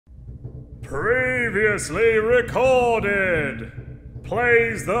Previously recorded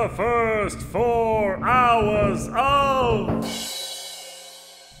plays the first 4 hours of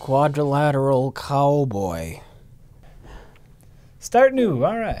Quadrilateral Cowboy. Start new,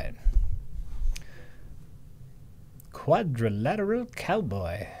 alright. Quadrilateral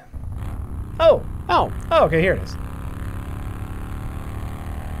Cowboy. Oh, okay, here it is.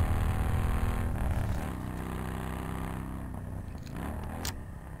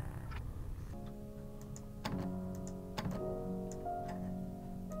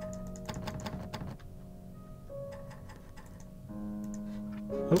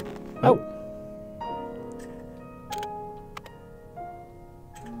 Oh.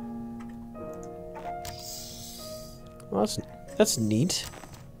 Well, that's neat.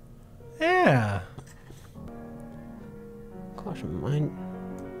 Yeah. Caution mine.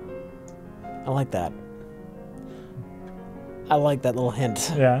 I like that. I like that little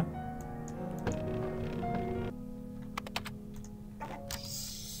hint. Yeah.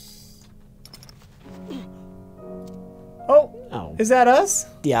 Oh, is that us?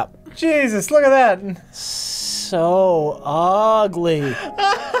 Yep. Jesus, look at that. So ugly.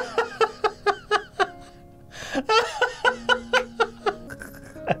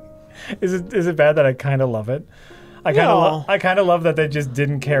 Is it bad that I kind of love it? I kind of love that they just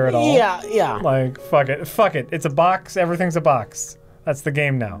didn't care at all. Yeah. Like fuck it. It's a box. Everything's a box. That's the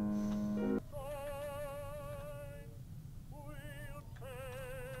game now.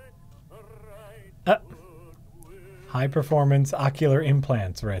 High performance ocular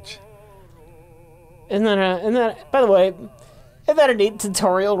implants, Rich. Isn't that, by the way, isn't that a neat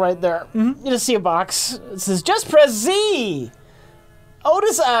tutorial right there? Mm-hmm. You just see a box. It says, just press Z.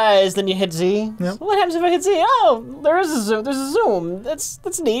 Otis eyes, then you hit Z. Yep. So what happens if I hit Z? Oh, there's a zoom.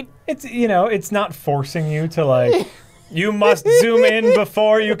 That's neat. It's, it's not forcing you to like, you must zoom in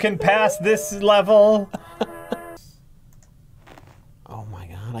before you can pass this level. Oh my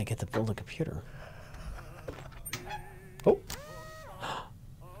god, I get to build a computer. Oh.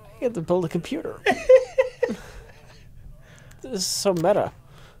 I get to build a computer. This is so meta.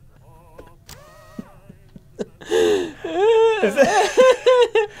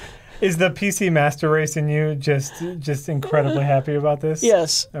 Is the PC master race in you just incredibly happy about this?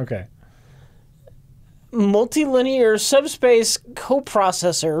 Yes. Okay. Multilinear subspace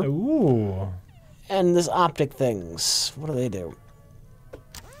coprocessor. Ooh. And this optic things. What do they do?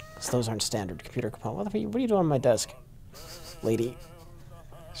 'Cause those aren't standard computer components. What are you doing on my desk, lady?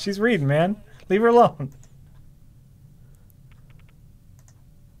 She's reading, man. Leave her alone.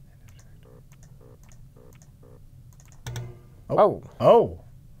 Oh.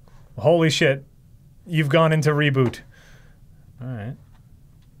 Holy shit. You've gone into reboot. All right.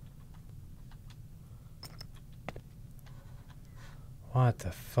 What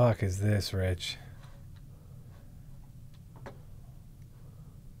the fuck is this, Rich?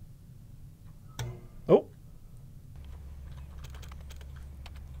 Oh.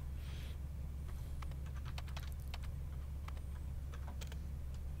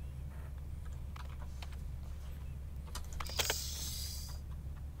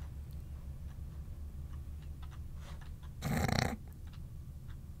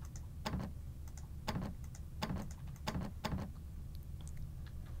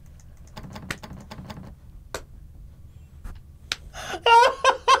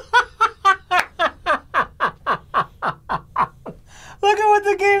 Look at what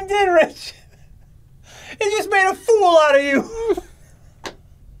the game did, Rich. It just made a fool out of you.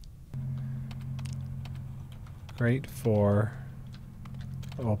 Great for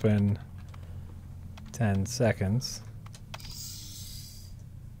open 10 seconds.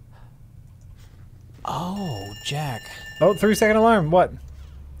 Oh, Jack. Oh, 3-second alarm. What?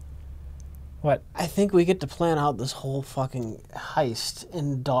 What? I think we get to plan out this whole fucking heist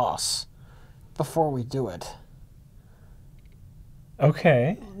in DOS before we do it.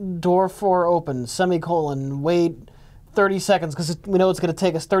 Okay. Door 4 open, semicolon, wait 30 seconds, because we know it's going to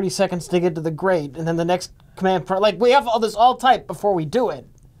take us 30 seconds to get to the grate, and then the next command prompt. Like, we have all this all typed before we do it.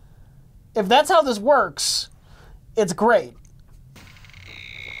 If that's how this works, it's great.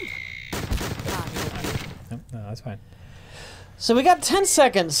 No, that's fine. So we got 10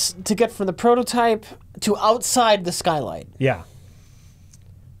 seconds to get from the prototype to outside the skylight. Yeah.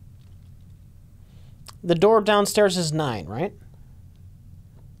 The door downstairs is 9, right?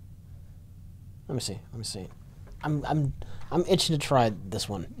 Let me see. I'm itching to try this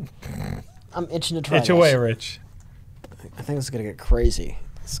one. I'm itching to try Itch away, Rich. I think it's gonna get crazy.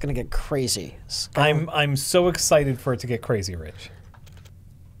 It's gonna get crazy. I'm so excited for it to get crazy, Rich.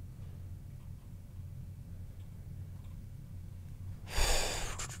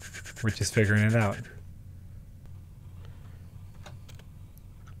 We're just figuring it out.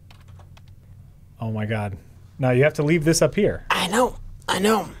 Oh my god. Now you have to leave this up here. I know. I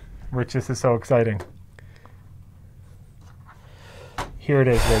know. Rich, this is so exciting. Here it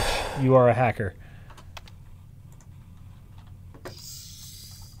is, Rich. You are a hacker. All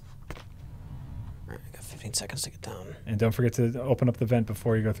right, I got 15 seconds to get down. And don't forget to open up the vent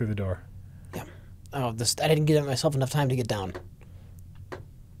before you go through the door. Yeah. Oh, I didn't give myself enough time to get down.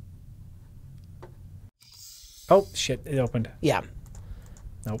 Oh, shit. It opened. Yeah.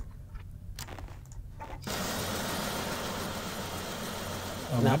 Nope.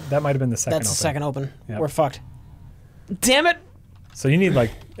 Oh, No. that might have been the second That's open. the second open. Yep. We're fucked. Damn it! So you need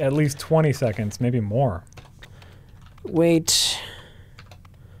like at least 20 seconds, maybe more. Wait.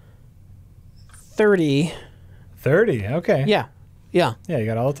 30. 30, okay. Yeah. Yeah. Yeah, you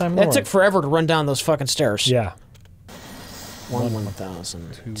got all the time in the That world. took forever to run down those fucking stairs. Yeah.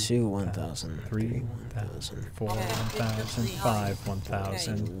 1,000. 2, 1,000. 3, 1,000. 4, 1,000. 5,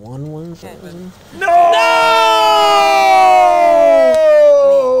 1,000. 1,000. No!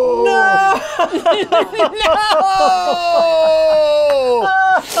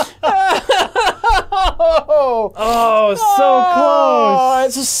 Oh, so close.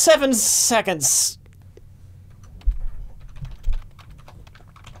 It's just 7 seconds.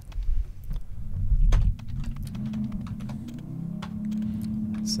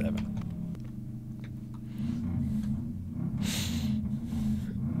 Seven.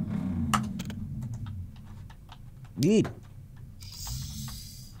 Yeet.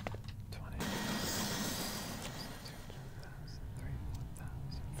 20.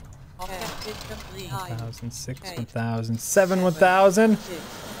 Objective complete. 1,006, 1,007, 1,000.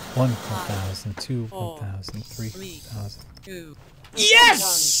 1,000, 2, 1,000, 3, 1,000. 2.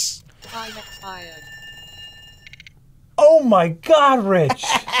 Yes! Time expired. Oh my god, Rich!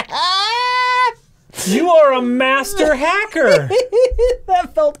 You are a master hacker!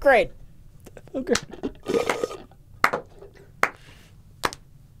 That felt great. Okay.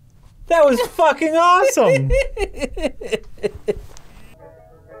 That was fucking awesome!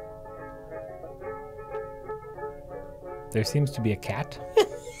 There seems to be a cat.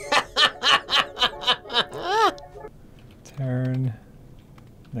 Turn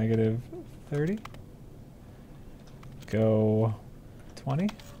negative 30. Go 20.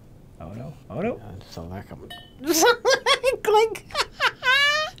 Oh no. Oh no. So that coming. Clink.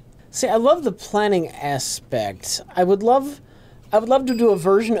 See, I love the planning aspect. I would love to do a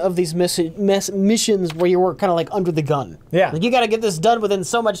version of these missions where you were kind of like under the gun. Yeah. Like you got to get this done within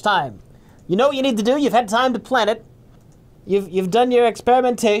so much time. You know what you need to do. You've had time to plan it. You've done your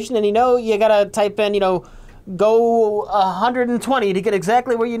experimentation, and you know you got to type in, go 120 to get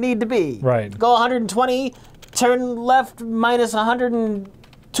exactly where you need to be. Right. Go 120. Turn left minus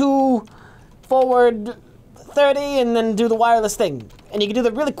 102, forward 30, and then do the wireless thing. And you can do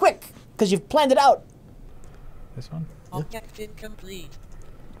that really quick, because you've planned it out. This one. Objective complete.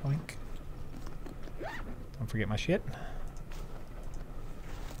 Blink. Don't forget my shit.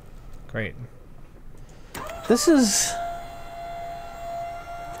 Great. This is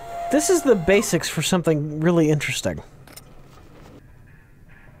the basics for something really interesting.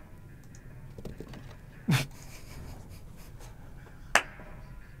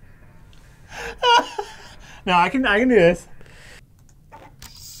 No, I can do this.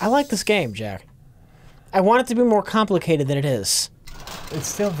 I like this game, Jack. I want it to be more complicated than it is. It's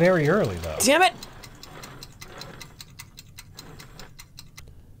still very early though. Damn it!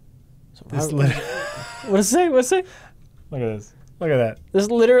 So what does it say? What's it say? Look at this. Look at that. This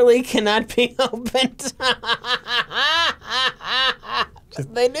literally cannot be opened.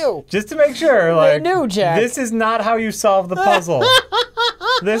 They knew. Just to make sure, like, knew, Jack. this is not how you solve the puzzle.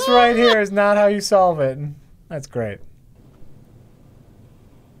 This right here is not how you solve it. That's great.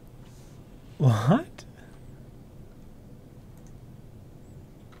 What?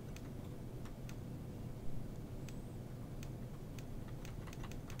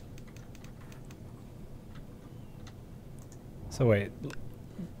 So wait.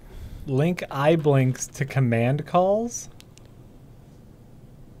 Link eye blinks to command calls?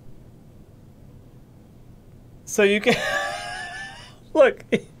 So you can look.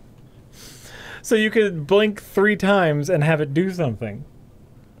 So you could blink 3 times and have it do something.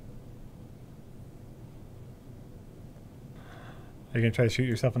 Are you gonna try to shoot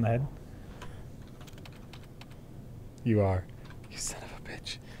yourself in the head? You are. You son of a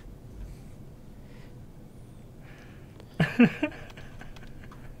bitch.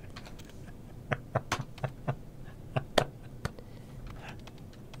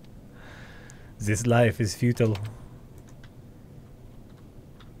 This life is futile.